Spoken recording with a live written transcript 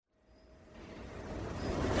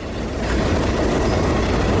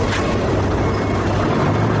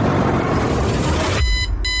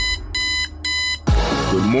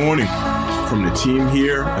morning from the team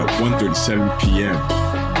here at 1:37 p.m.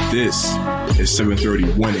 This is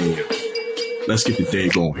 7:31 a.m. Let's get the day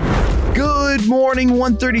going. Good morning,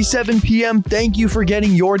 1:37 p.m. Thank you for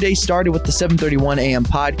getting your day started with the 7:31 a.m.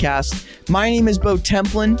 podcast. My name is Bo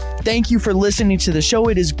Templin. Thank you for listening to the show.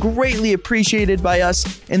 It is greatly appreciated by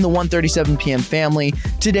us in the 1:37 p.m. family.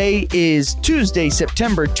 Today is Tuesday,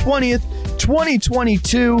 September 20th,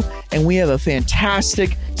 2022, and we have a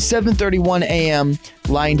fantastic 7:31 a.m.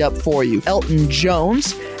 lined up for you. Elton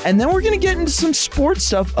Jones, and then we're going to get into some sports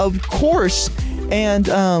stuff, of course, and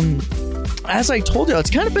as I told you, it's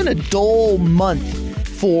kind of been a dull month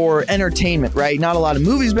for entertainment, right? Not a lot of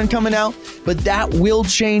movies been coming out, but that will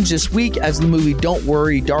change this week as the movie Don't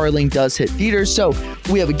Worry, Darling does hit theaters. So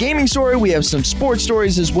we have a gaming story, we have some sports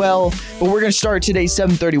stories as well, but we're going to start today's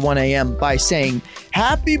 7:31 a.m. by saying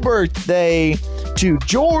happy birthday to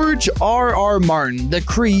George R.R. Martin, the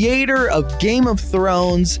creator of Game of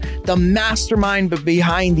Thrones, the mastermind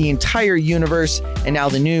behind the entire universe, and now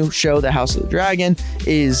the new show, The House of the Dragon,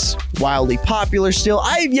 is wildly popular still.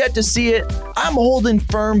 I have yet to see it. I'm holding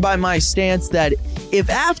firm by my stance that if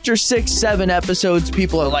after 6-7 episodes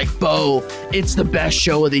people are like, Bo, it's the best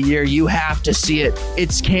show of the year, you have to see it,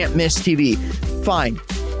 it's can't miss TV, fine.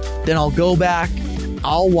 Then I'll go back,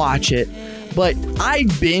 I'll watch it. But I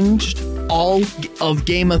binged all of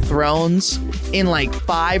Game of Thrones in like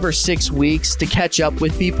 5 or 6 weeks to catch up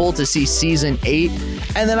with people to see season 8.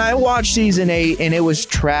 And then I watched season 8 and it was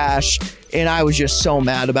trash. And I was just so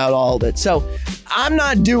mad about all of it. So I'm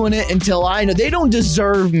not doing it until I know. They don't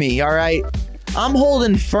deserve me, all right? I'm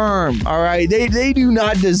holding firm, all right? They do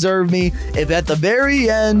not deserve me. If at the very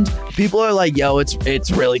end, people are like, yo,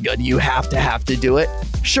 it's really good, you have to do it.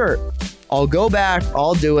 Sure, I'll go back,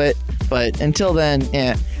 I'll do it. But until then,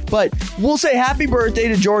 But we'll say happy birthday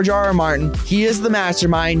to George R.R. Martin. He is the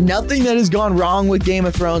mastermind. Nothing that has gone wrong with Game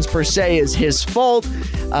of Thrones per se is his fault.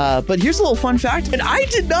 But here's a little fun fact, and I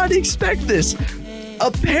did not expect this.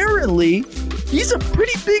 Apparently, he's a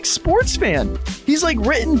pretty big sports fan. He's like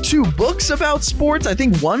written 2 books about sports. I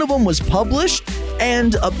think one of them was published.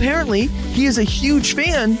 And apparently, he is a huge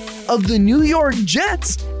fan of the New York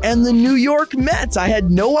Jets and the New York Mets. I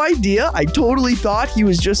had no idea. I totally thought he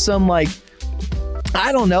was just some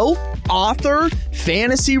I don't know, author,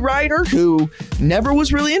 fantasy writer who never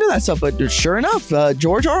was really into that stuff. But sure enough,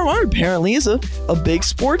 George R.R. Martin apparently is a big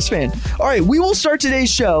sports fan. All right, we will start today's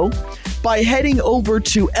show by heading over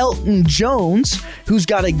to Elton Jones, who's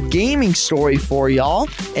got a gaming story for y'all.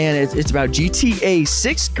 And it's about GTA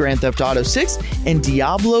 6, Grand Theft Auto 6, and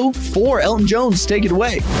Diablo 4. Elton Jones, take it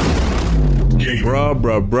away.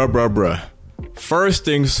 Bruh. First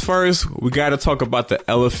things first, we got to talk about the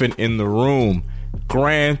elephant in the room.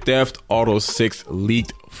 Grand Theft Auto 6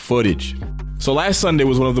 leaked footage. So last Sunday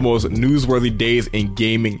was one of the most newsworthy days in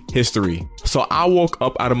gaming history. So I woke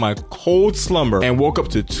up out of my cold slumber and woke up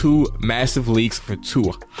to 2 massive leaks for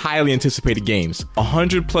 2 highly anticipated games.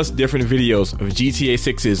 100 plus different videos of GTA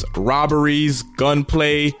 6's robberies,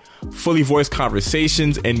 gunplay, fully voiced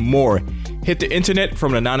conversations, and more hit the internet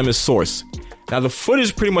from an anonymous source. Now, the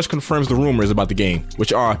footage pretty much confirms the rumors about the game,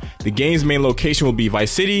 which are the game's main location will be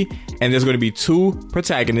Vice City, and there's going to be 2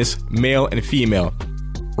 protagonists, male and female.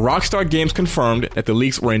 Rockstar Games confirmed that the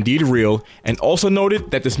leaks were indeed real, and also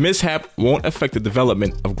noted that this mishap won't affect the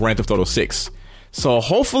development of Grand Theft Auto 6. So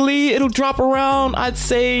hopefully it'll drop around, I'd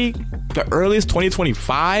say, the earliest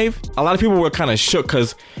 2025. A lot of people were kind of shook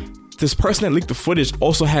because this person that leaked the footage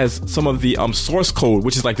also has some of the source code,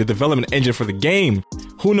 which is like the development engine for the game.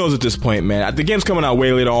 Who knows at this point, man? The game's coming out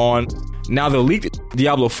way later on. Now, the leaked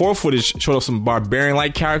Diablo 4 footage showed off some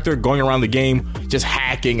barbarian-like character going around the game, just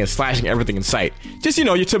hacking and slashing everything in sight. Just,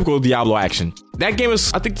 your typical Diablo action. That game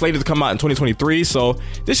is, I think, slated to come out in 2023, so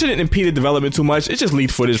this shouldn't impede the development too much. It's just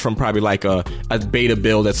leaked footage from probably like a beta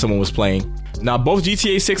build that someone was playing. Now, both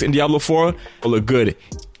GTA 6 and Diablo 4 will look good,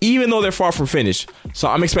 even though they're far from finished. So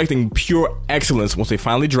I'm expecting pure excellence once they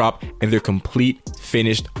finally drop in their complete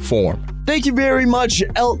finished form. Thank you very much,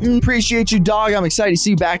 Elton. Appreciate you, dog. I'm excited to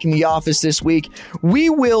see you back in the office this week. We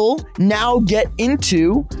will now get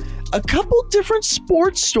into a couple different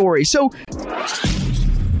sports stories. So,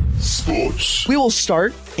 sports. We will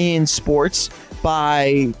start in sports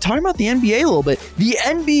by talking about the NBA a little bit. The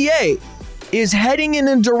NBA is heading in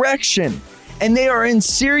a direction, and they are in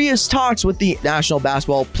serious talks with the National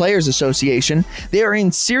Basketball Players Association. They are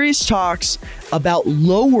in serious talks about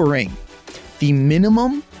lowering the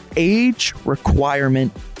minimum age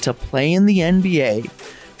requirement to play in the NBA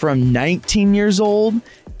from 19 years old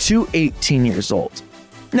to 18 years old.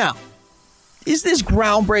 Now, is this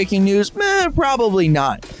groundbreaking news? Probably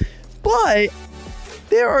not. But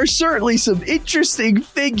there are certainly some interesting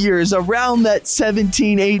figures around that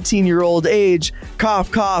 17, 18-year-old age.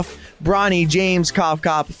 Cough, cough. Bronny James, cough,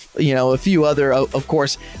 cough, a few other, of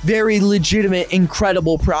course, very legitimate,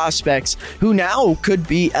 incredible prospects who now could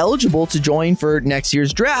be eligible to join for next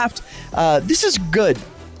year's draft. This is good.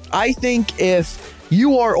 I think if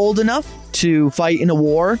you are old enough to fight in a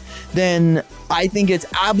war, then I think it's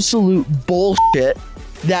absolute bullshit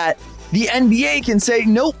that the NBA can say,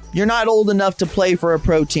 nope, you're not old enough to play for a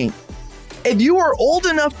pro team. If you are old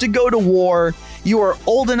enough to go to war, you are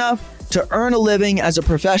old enough to earn a living as a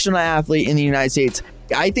professional athlete in the United States.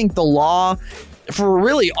 I think the law for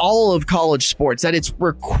really all of college sports, that it's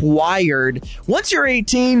required. Once you're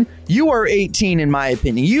 18, you are 18, in my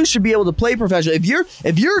opinion. You should be able to play professionally.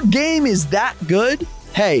 If your game is that good,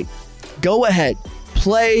 hey, go ahead.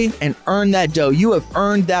 Play and earn that dough. You have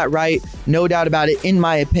earned that right, no doubt about it, in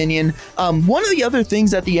my opinion. One of the other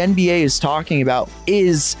things that the NBA is talking about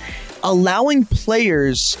is allowing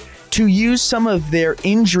players to use some of their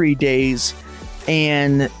injury days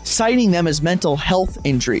and citing them as mental health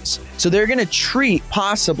injuries. So they're going to treat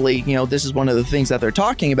possibly, this is one of the things that they're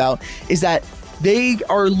talking about, is that they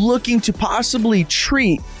are looking to possibly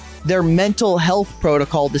treat their mental health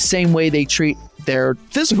protocol the same way they treat their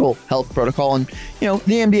physical health protocol. And, the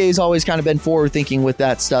NBA has always kind of been forward thinking with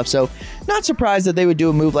that stuff. So not surprised that they would do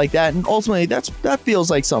a move like that. And ultimately, that feels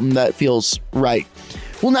like something that feels right.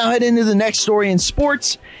 We'll now head into the next story in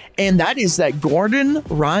sports. And that is that Gordon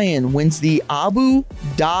Ryan wins the Abu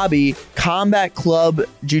Dhabi Combat Club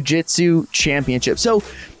Jiu-Jitsu Championship. So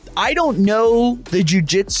I don't know the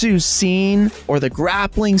jiu-jitsu scene or the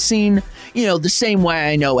grappling scene, the same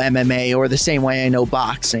way I know MMA or the same way I know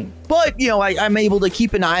boxing. But, I'm able to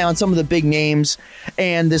keep an eye on some of the big names.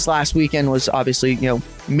 And this last weekend was obviously,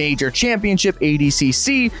 major championship,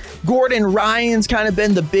 ADCC. Gordon Ryan's kind of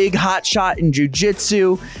been the big hot shot in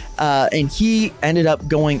jiu-jitsu. And he ended up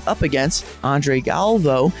going up against Andre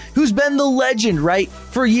Galvo, who's been the legend, right?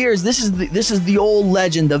 For years. This is the old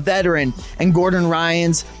legend, the veteran. And Gordon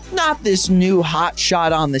Ryan's not this new hot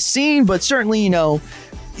shot on the scene, but certainly,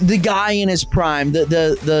 the guy in his prime,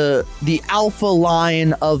 the alpha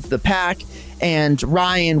lion of the pack. And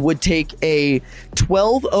Ryan would take a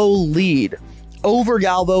 12-0 lead over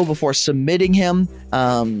Galvo before submitting him.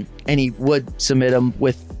 And he would submit him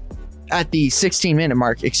at the 16-minute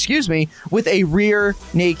mark, with a rear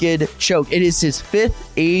naked choke. It is his 5th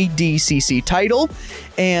ADCC title.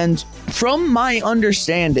 And from my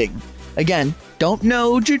understanding, again, don't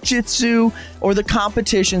know jiu-jitsu or the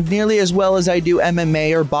competition nearly as well as I do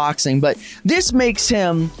MMA or boxing, but this makes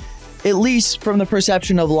him, at least from the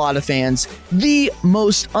perception of a lot of fans, the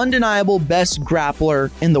most undeniable best grappler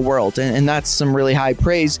in the world. And that's some really high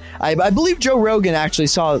praise. I believe Joe Rogan actually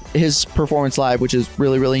saw his performance live, which is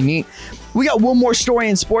really, really neat. We got one more story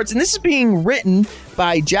in sports, and this is being written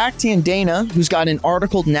by Jack Tandana, who's got an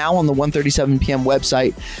article now on the 1:37 p.m.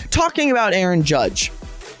 website talking about Aaron Judge.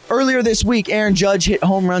 Earlier this week, Aaron Judge hit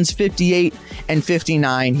home runs 58 and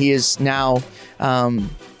 59. He is now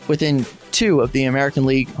within 2 of the American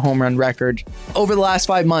League home run record. Over the last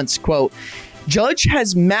 5 months, quote, Judge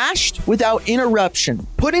has mashed without interruption,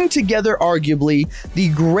 putting together arguably the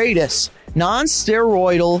greatest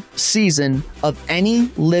non-steroidal season of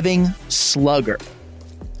any living slugger.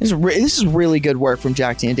 This is really good work from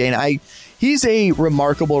Jack Tandana. He's a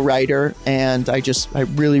remarkable writer, and I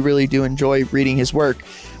really, really do enjoy reading his work.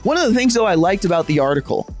 One of the things, though, I liked about the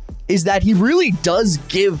article is that he really does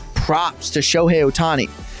give props to Shohei Ohtani.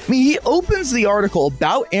 I mean, he opens the article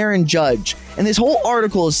about Aaron Judge, and this whole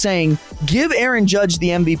article is saying, give Aaron Judge the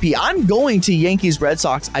MVP. I'm going to Yankees Red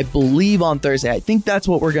Sox, I believe, on Thursday. I think that's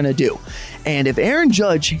what we're going to do. And if Aaron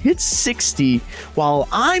Judge hits 60 while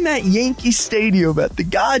I'm at Yankee Stadium at the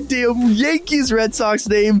goddamn Yankees Red Sox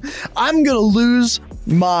game, I'm going to lose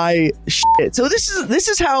my shit. So this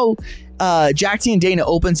is how Jack Tandana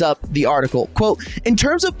opens up the article. Quote, in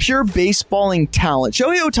terms of pure baseballing talent,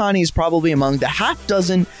 Shohei Ohtani is probably among the half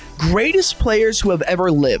dozen greatest players who have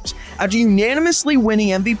ever lived. After unanimously winning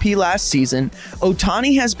MVP last season,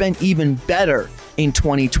 Ohtani has been even better in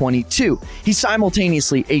 2022. He's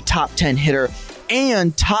simultaneously a top 10 hitter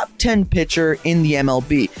and top 10 pitcher in the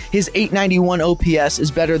MLB. His .891 OPS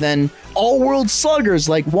is better than all-world sluggers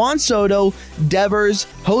like Juan Soto, Devers,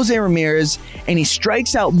 Jose Ramirez, and he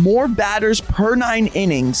strikes out more batters per 9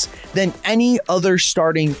 innings than any other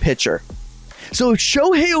starting pitcher. So if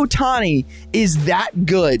Shohei Ohtani is that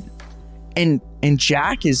good, and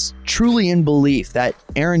Jack is truly in belief that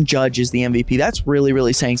Aaron Judge is the MVP, that's really,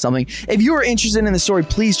 really saying something. If you are interested in the story,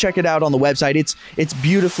 please check it out on the website. It's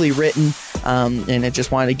beautifully written, and I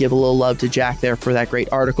just wanted to give a little love to Jack there for that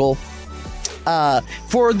great article.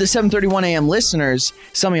 For the 7:31 a.m. listeners,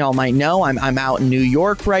 some of y'all might know I'm out in New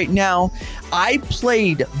York right now. I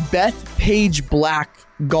played Bethpage Black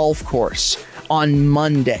Golf Course on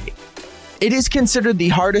Monday. It is considered the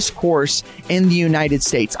hardest course in the United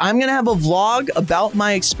States. I'm going to have a vlog about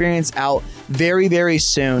my experience out very, very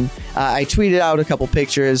soon. I tweeted out a couple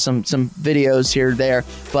pictures, some videos here or there,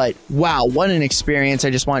 but wow, what an experience. I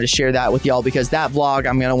just wanted to share that with y'all because that vlog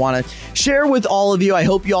I'm going to want to share with all of you. I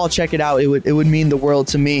hope you all check it out. It would mean the world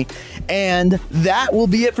to me. And that will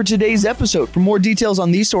be it for today's episode. For more details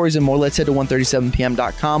on these stories and more, let's head to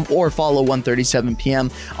 137pm.com or follow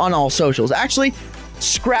 137pm on all socials. Actually,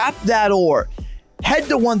 scrap that or head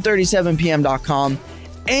to 137pm.com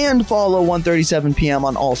and follow 137pm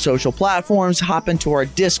on all social platforms. Hop into our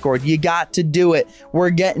Discord. You got to do it. We're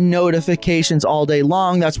getting notifications all day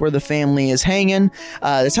long. That's where the family is hanging.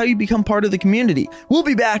 That's how you become part of the community. We'll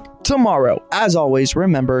be back tomorrow. As always,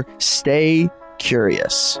 remember, stay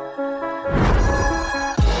curious.